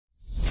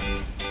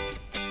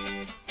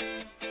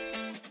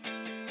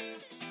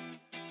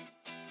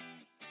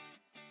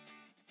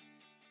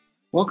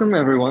Welcome,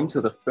 everyone, to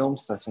the Film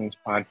Sessions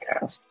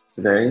podcast.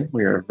 Today,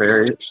 we are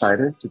very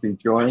excited to be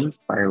joined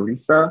by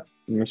Alissa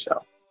and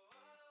Michèle.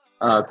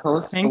 Tell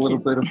us a little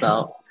bit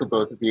about the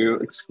both of you,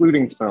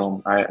 excluding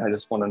film. I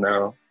just want to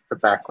know the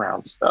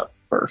background stuff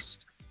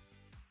first.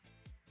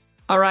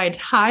 All right.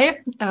 Hi,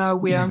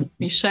 we are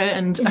Michèle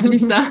and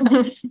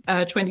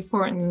Alissa,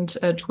 24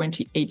 and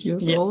 28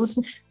 years old.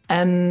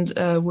 And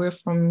we're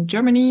from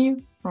Germany,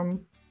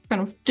 from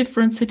kind of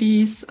different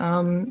cities.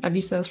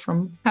 Alissa is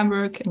from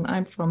Hamburg and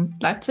I'm from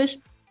Leipzig.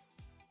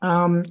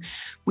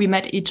 We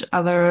met each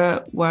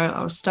other while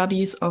our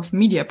studies of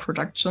media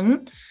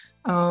production.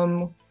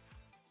 And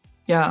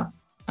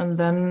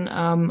then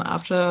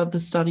after the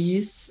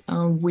studies,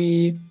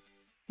 we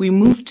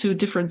moved to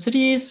different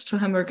cities, to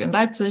Hamburg and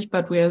Leipzig,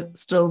 but we're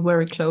still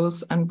very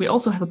close. And we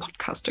also have a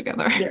podcast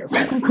together. Yes.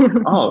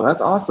 Oh, that's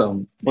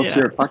awesome. What's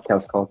your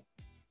podcast called?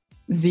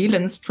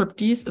 Seelen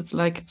Striptease. It's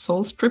like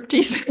soul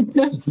striptease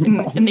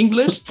in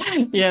English.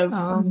 Yes.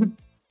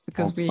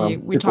 Because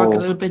we talk a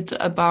little bit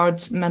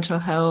about mental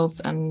health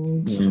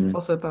and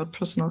also about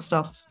personal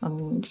stuff.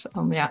 And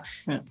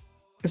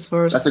because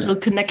we're still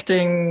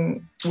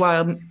connecting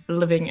while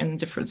living in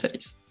different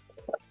cities.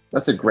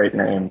 That's a great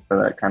name for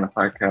that kind of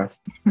podcast.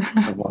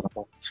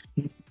 Wonderful.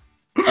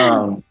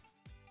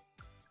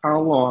 How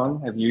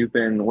long have you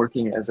been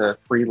working as a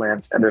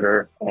freelance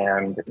editor?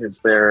 And is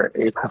there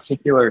a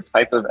particular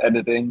type of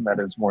editing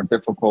that is more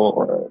difficult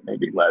or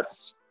maybe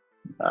less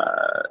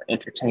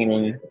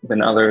entertaining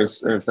than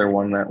others? Or is there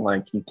one that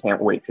you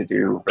can't wait to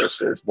do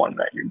versus one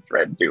that you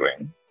dread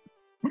doing?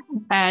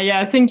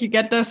 I think you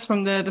get this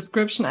from the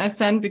description I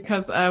sent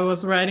because I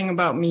was writing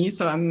about me.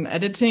 So I'm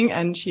editing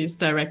and she's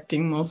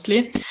directing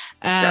mostly.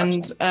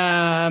 And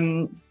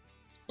gotcha.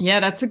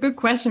 That's a good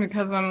question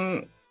because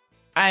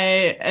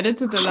I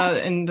edited a lot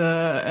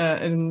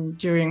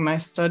during my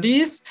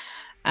studies,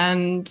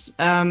 and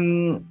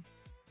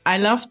I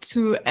love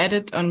to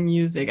edit on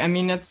music. I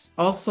mean, it's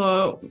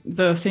also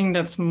the thing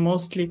that's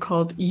mostly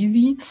called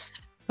easy,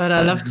 but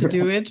I love to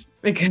do it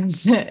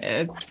because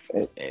it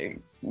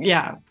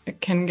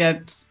can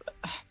get,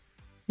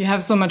 you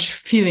have so much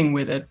feeling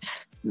with it.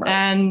 Right.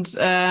 And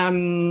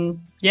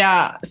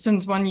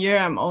since 1 year,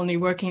 I'm only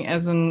working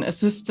as an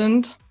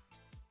assistant.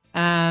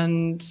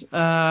 And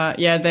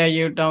there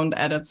you don't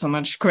edit so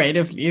much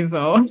creatively.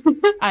 So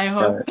I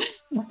hope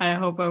I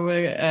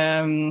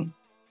will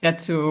get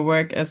to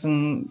work as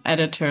an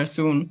editor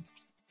soon.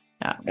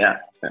 Yeah.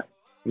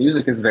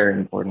 Music is very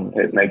important.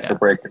 It makes or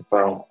breaks a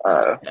film.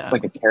 It's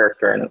like a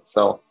character in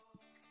itself.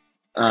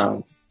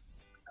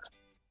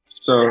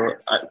 So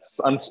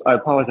I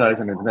apologize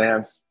in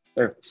advance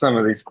if some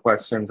of these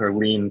questions are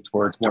leaned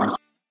towards one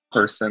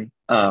person.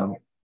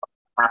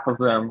 Half of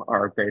them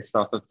are based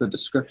off of the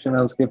description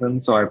I was given,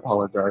 so I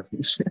apologize.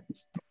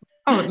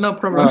 Oh, no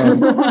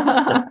problem.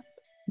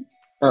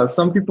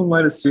 Some people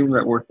might assume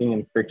that working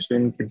in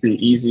fiction could be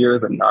easier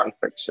than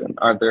nonfiction.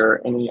 Are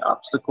there any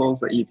obstacles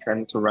that you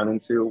tend to run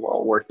into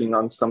while working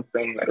on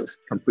something that is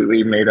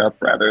completely made up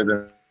rather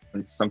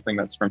than something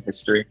that's from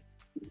history?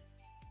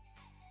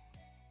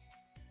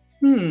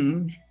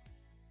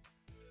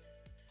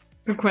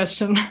 Good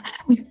question.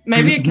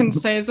 Maybe I can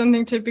say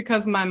something too,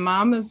 because my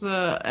mom is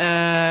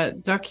a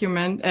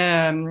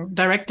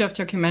director of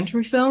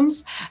documentary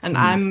films, and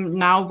I'm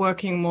now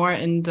working more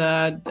in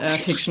the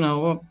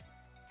fictional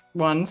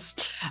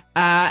ones.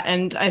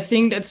 And I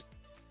think it's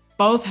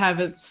both have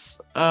its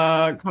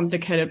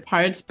complicated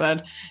parts,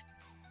 but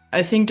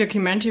I think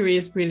documentary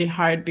is really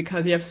hard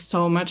because you have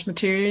so much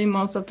material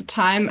most of the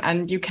time,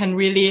 and you can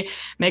really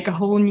make a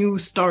whole new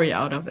story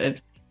out of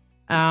it.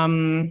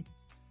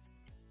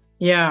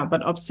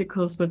 But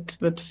obstacles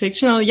with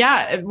fictional,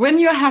 when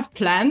you have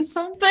planned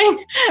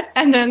something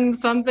and then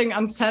something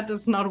on set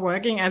is not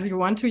working as you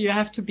want to, you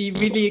have to be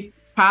really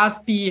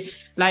fast, be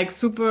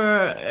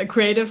super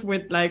creative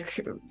with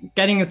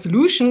getting a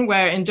solution,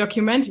 where in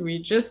documentary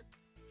just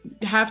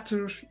have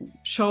to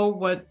show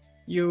what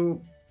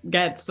you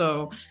get.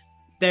 So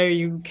there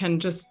you can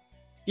just,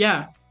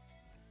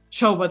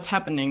 show what's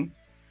happening.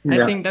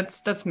 I think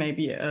that's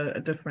maybe a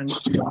difference.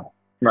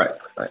 Right.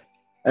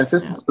 And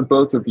since the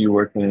both of you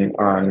working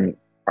on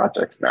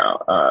projects now,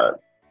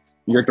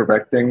 you're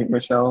directing,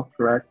 Michèle,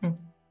 correct?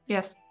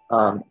 Yes.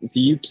 Do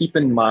you keep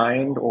in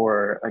mind,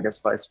 or I guess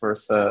vice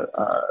versa,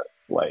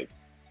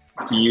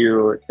 do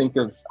you think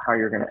of how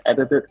you're going to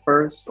edit it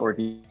first, or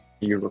do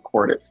you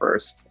record it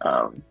first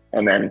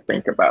and then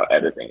think about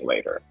editing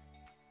later?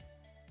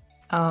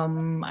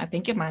 I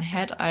think in my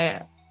head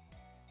I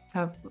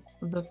have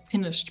the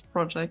finished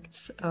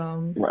project.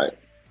 Right.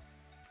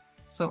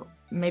 So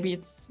maybe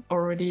it's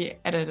already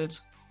edited.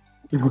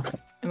 Okay.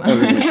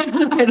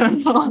 I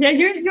don't know. Yeah,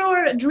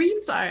 your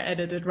dreams are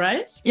edited,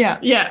 right?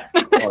 Yeah.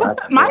 Well,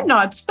 mine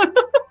not.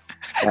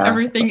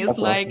 Everything is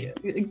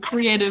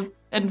creative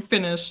and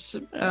finished.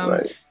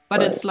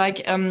 But it's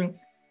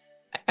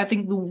I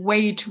think the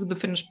way to the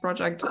finished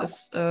project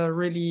is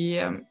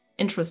really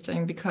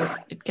interesting because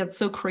it gets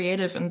so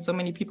creative and so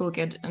many people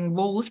get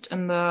involved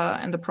in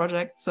the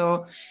project.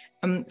 So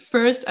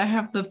first I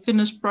have the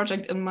finished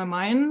project in my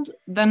mind,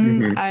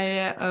 then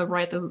I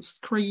write the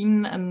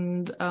screen,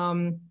 and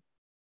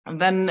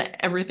then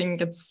everything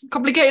gets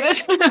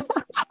complicated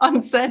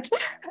on set.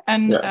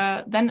 And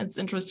then it's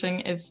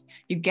interesting if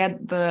you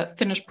get the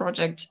finished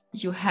project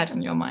you had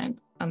in your mind,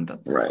 and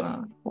that's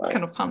it's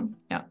kind of fun.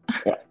 Yeah.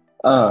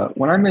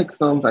 When I make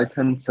films, I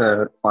tend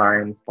to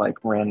find like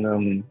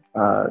random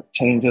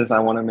changes I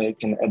want to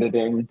make in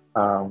editing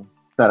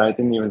that I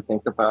didn't even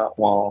think about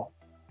while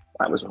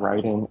I was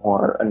writing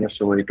or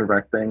initially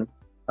directing.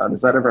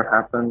 Does that ever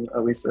happen,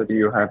 Alissa? Do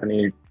you have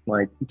any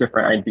like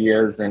different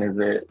ideas, and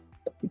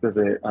does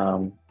it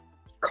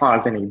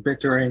cause any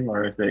bickering,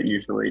 or is it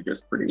usually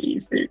just pretty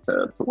easy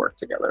to work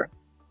together?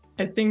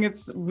 I think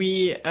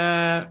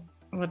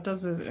what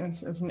does it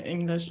is in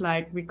English,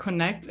 like we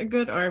connect a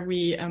good, or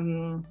we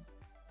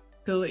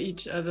fill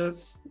each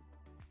other's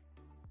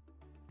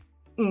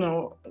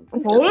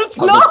holes.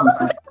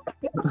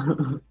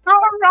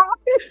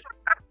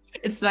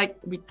 It's like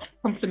we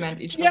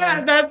complement each other.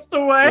 Yeah, that's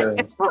the word.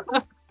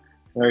 Yeah.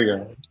 There you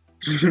go.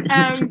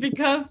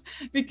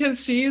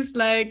 Because she's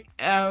like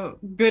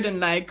good in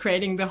like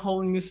creating the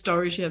whole new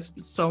story. She has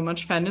so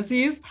much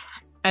fantasies,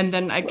 and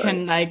then I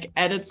can like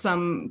edit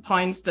some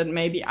points that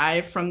maybe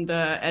I, from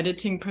the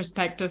editing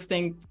perspective,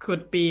 think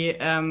could be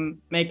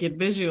make it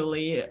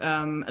visually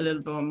a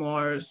little bit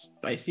more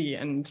spicy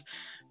and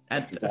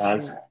add a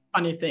few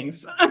funny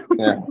things.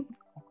 Yeah,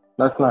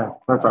 that's nice.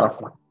 That's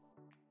awesome.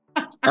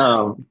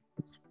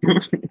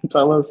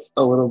 Tell us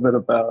a little bit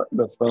about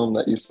the film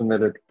that you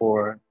submitted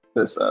for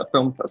this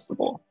film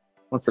festival.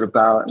 What's it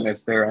about, and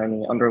is there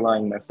any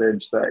underlying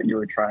message that you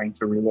were trying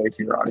to relay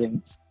to your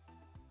audience?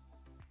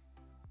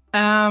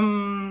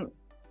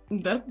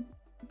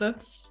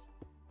 That's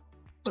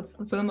what's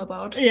the film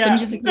about? Yeah. The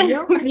music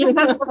video?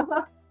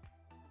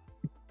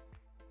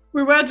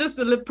 We were just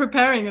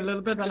preparing a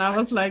little bit, and I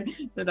was like,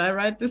 did I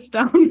write this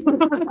down?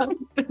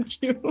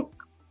 Did you?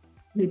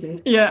 You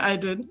did. Yeah, I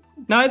did.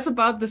 No, it's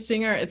about the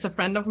singer. It's a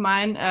friend of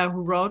mine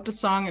who wrote the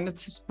song, and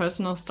it's his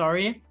personal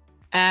story.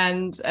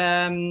 And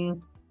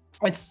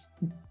it's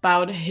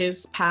about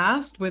his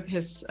past with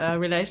his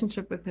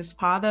relationship with his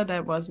father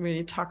that was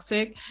really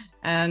toxic.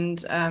 And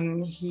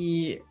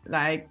he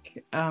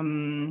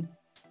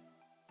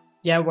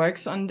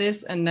works on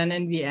this. And then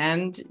in the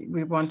end,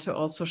 we want to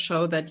also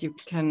show that you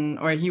can,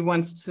 or he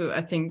wants to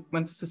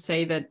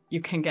say that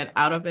you can get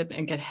out of it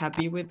and get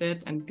happy with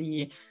it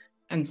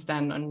and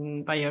stand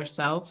on by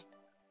yourself.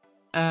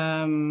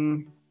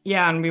 And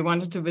we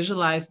wanted to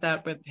visualize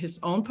that with his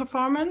own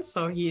performance.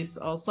 So he's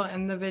also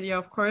in the video,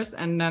 of course.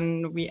 And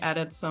then we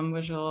added some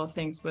visual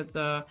things with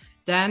the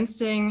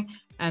dancing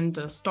and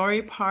the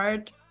story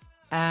part.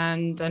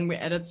 And then we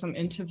added some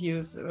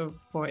interviews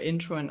for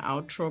intro and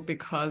outro,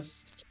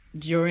 because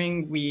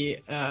during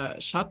we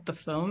shot the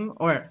film,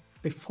 or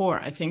before,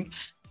 I think,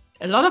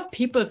 a lot of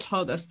people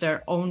told us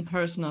their own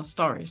personal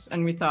stories.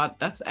 And we thought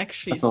that's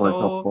actually so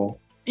helpful.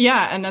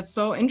 Yeah, and that's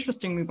so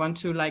interesting. We want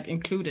to like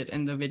include it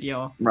in the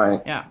video. Right.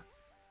 Yeah.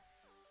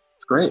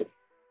 It's great.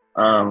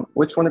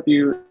 Which one of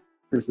you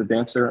is the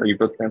dancer? Are you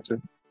both dancers?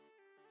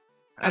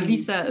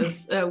 Alissa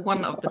is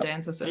one of the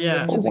dancers in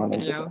the music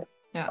video.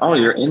 Yeah. Oh,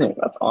 you're in it.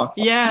 That's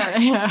awesome.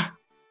 Yeah.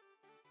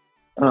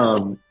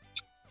 When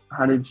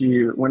did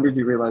you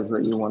realize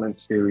that you wanted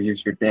to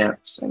use your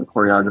dance and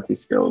choreography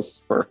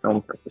skills for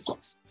film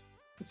purposes?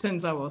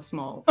 Since I was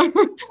small.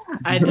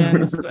 I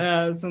danced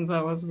since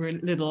I was really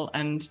little,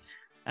 and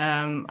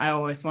I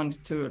always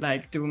wanted to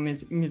like do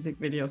music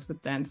videos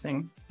with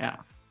dancing. Yeah.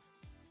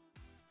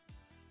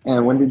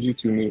 And when did you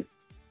two meet?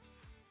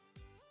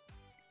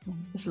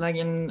 It's like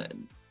in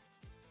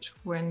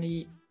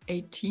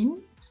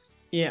 2018.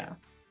 Yeah.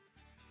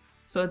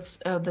 So it's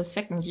the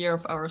second year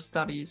of our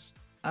studies,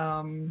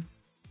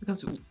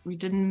 because we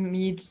didn't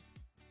meet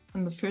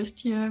in the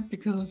first year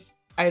because of,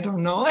 I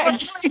don't know.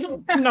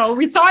 No,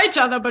 we saw each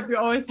other, but we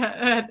always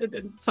had it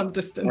in some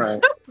distance.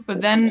 Right.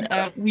 But then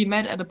we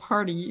met at a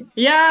party.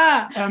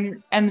 Yeah.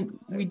 And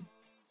we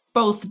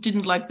both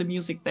didn't like the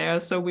music there.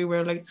 So we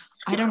were like,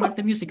 I don't like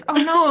the music. Oh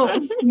no,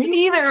 me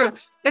neither.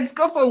 Let's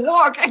go for a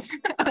walk.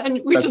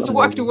 And we just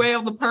walked away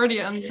of the party,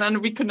 and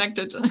then we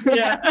connected.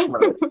 Yeah.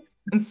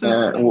 And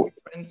so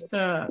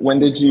when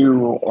did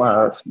you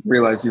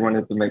realize you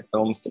wanted to make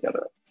films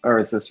together? Or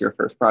is this your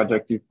first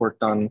project you've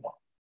worked on?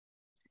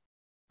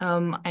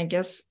 I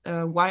guess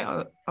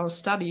while our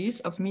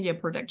studies of media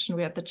production,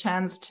 we had the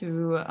chance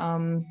to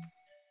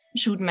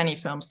shoot many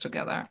films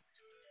together.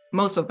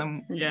 Most of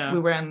them, we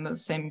were in the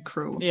same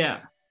crew.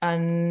 Yeah.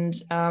 And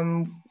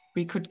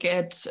we could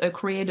get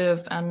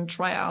creative and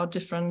try out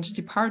different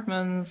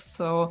departments.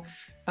 So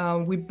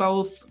we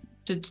both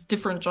did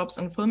different jobs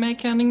in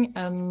filmmaking,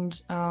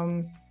 and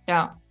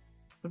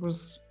it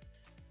was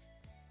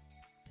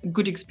a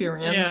good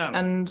experience. Yeah.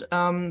 And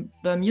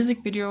the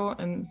music video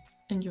in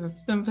your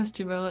film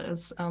festival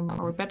is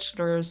our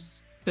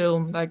bachelor's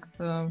film, like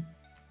for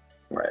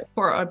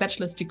our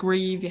bachelor's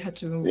degree, we had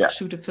to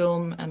shoot a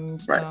film,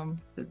 and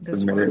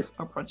this was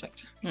our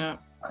project. Yeah.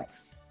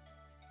 Nice.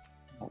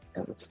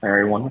 Okay, that's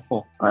very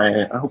wonderful.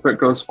 I hope it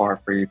goes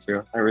far for you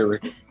too. I really.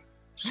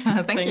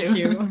 Thank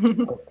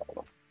you.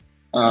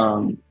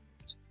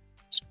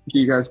 Do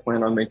you guys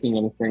plan on making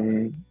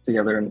anything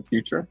together in the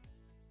future?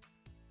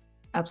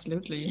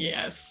 Absolutely.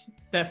 Yes,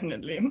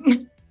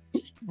 definitely.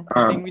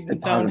 I think we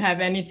don't have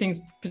anything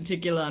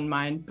particular in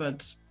mind,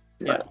 but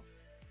yeah.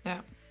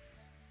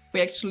 We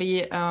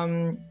actually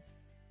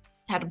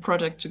had a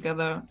project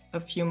together a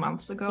few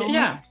months ago.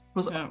 Yeah. It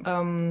was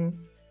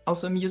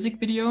also a music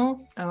video.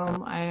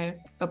 I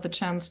got the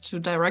chance to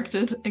direct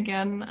it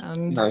again,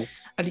 and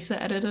Alissa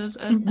edited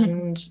it.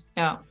 And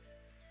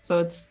so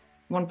it's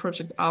one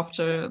project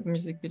after the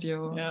music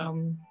video.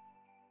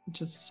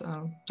 Just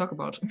talk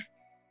about.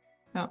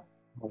 Yeah.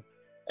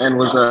 And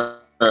was a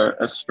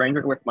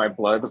Stranger with My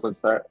Blood, was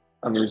that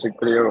a music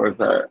video or was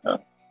that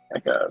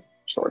like a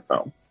short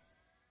film?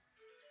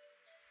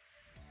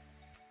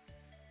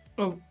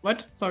 Oh,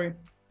 what? Sorry.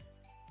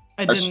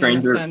 I didn't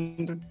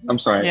understand. I'm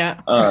sorry. Yeah.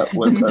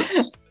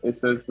 It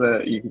says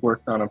that you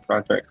worked on a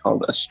project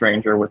called A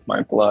Stranger with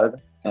My Blood,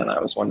 and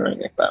I was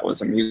wondering if that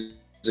was a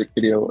music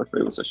video or if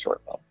it was a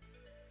short film.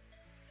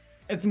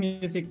 It's a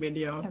music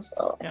video.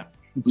 So, I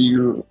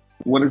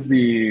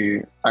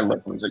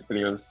love music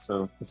videos,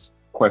 so this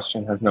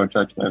question has no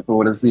judgment, but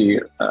what is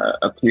the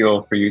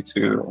appeal for you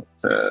to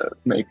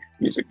make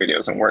music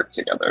videos and work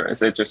together?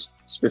 Is it just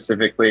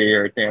specifically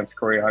your dance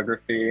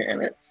choreography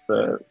and it's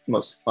the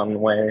most fun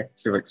way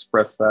to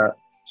express that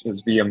is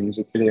via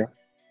music video?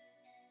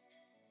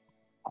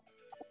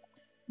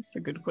 That's a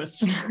good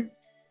question.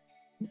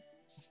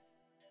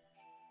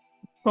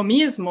 For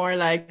me, it's more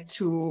like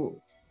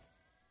to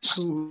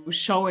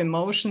show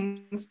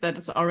emotions that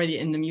is already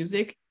in the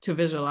music, to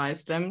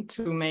visualize them,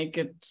 to make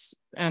it,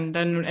 and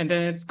then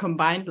it's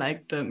combined,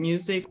 like the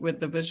music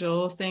with the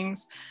visual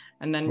things,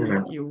 and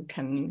then you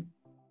can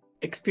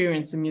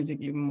experience the music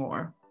even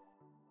more.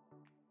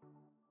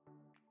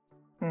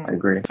 I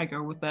agree. I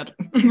go with that.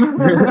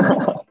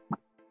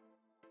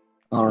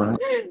 All right.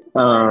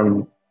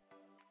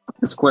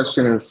 This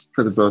question is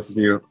for the both of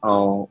you.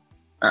 I'll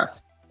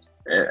ask,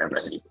 and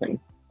then you can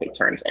take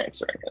turns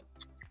answering it.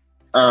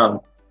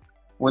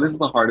 What is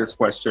the hardest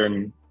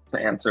question to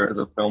answer as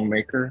a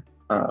filmmaker?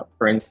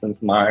 For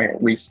instance, my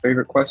least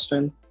favorite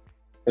question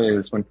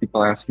is when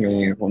people ask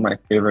me what my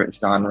favorite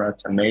genre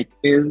to make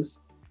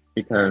is,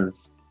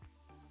 because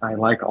I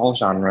like all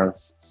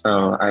genres,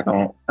 so I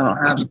don't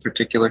have a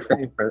particular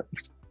favorite.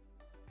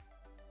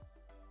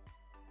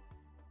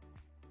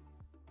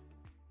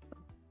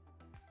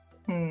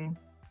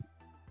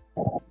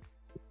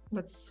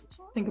 Let's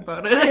think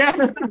about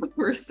it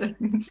for a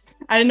second.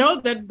 I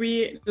know that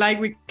we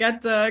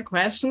get the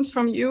questions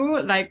from you,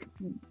 like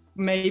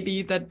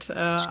maybe that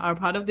are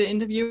part of the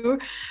interview,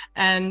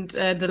 and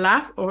the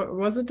last, or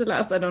was it the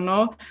last? I don't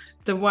know.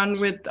 The one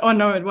with, oh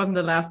no, it wasn't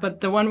the last,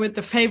 but the one with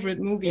the favorite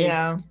movie.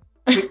 Yeah,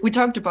 we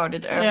talked about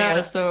it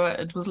earlier, so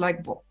it was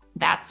like, well,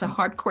 that's a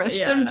hard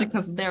question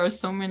because there are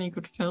so many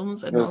good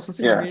films and also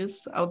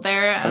series out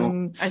there,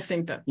 and I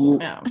think that you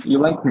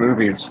like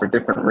movies for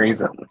different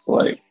reasons,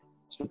 like.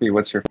 Should be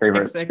what's your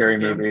favorite scary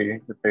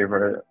movie, your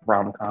favorite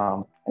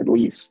rom-com, at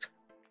least.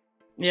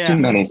 There's too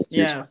many.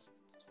 Yes,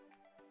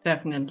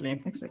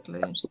 definitely.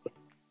 Exactly. Absolutely.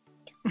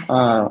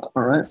 All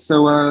right.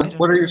 So,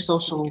 what are your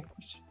social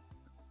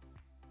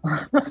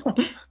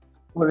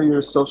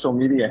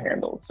media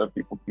handles so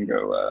people can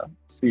go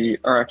see,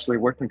 or actually,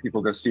 where can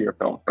people go see your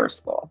film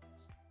first of all?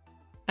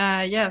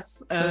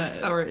 Yes. So it's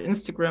our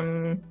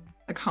Instagram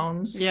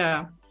accounts.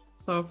 Yeah.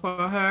 So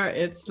for her,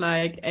 it's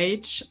like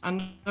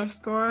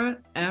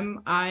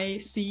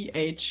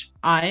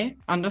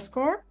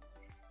H_MICHI_.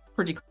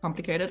 Pretty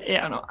complicated.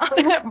 Yeah, I know.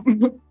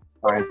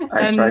 I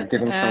tried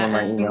giving someone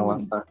my email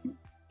last time.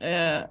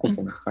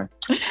 Sorry.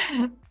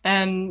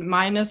 And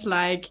mine is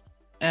like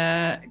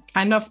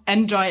kind of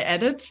enjoy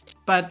edit,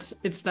 but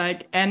it's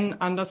like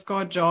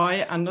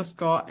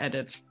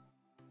N_joy_edit.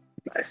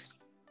 Nice.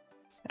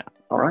 Yeah.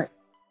 All right.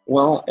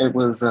 Well, it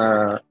was,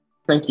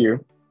 thank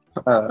you.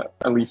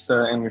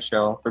 Alissa and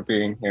Michèle for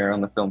being here on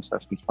the Film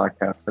Sessions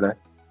podcast today.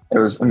 It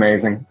was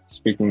amazing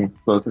speaking with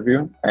both of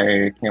you.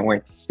 I can't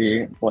wait to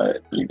see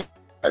what you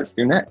guys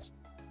do next.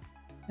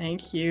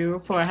 Thank you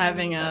for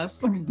having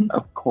us.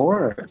 Of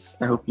course.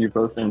 I hope you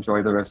both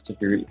enjoy the rest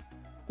of your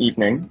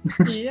evening.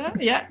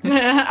 Yeah.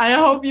 I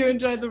hope you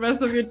enjoy the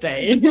rest of your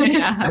day.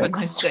 Yeah, have a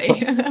nice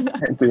day.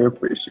 I do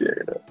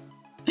appreciate it.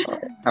 All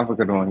right. Have a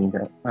good one, you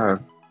guys.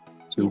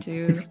 You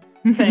too.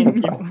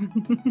 Thank you.